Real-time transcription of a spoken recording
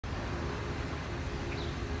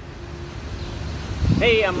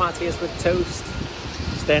Hey, I'm Matthias with Toast,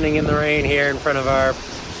 standing in the rain here in front of our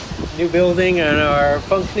new building and our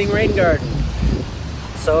functioning rain garden.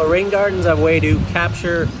 So a rain garden's a way to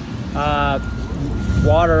capture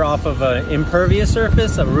water off of an impervious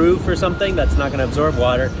surface, a roof or something that's not going to absorb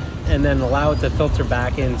water, and then allow it to filter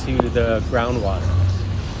back into the groundwater.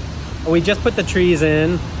 We just put the trees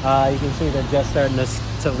in. You can see they're just starting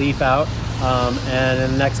to leaf out, and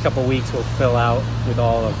in the next couple weeks we'll fill out with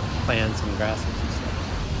all of plants and grasses and stuff.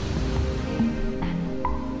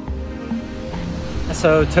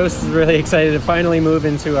 So Toast is really excited to finally move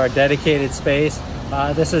into our dedicated space.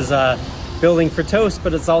 This is a building for Toast,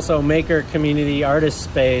 but it's also a maker community artist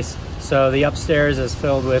space. So the upstairs is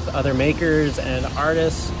filled with other makers and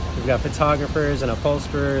artists. We've got photographers and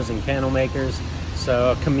upholsterers and candle makers.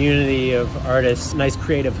 So a community of artists, nice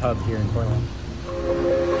creative hub here in Portland.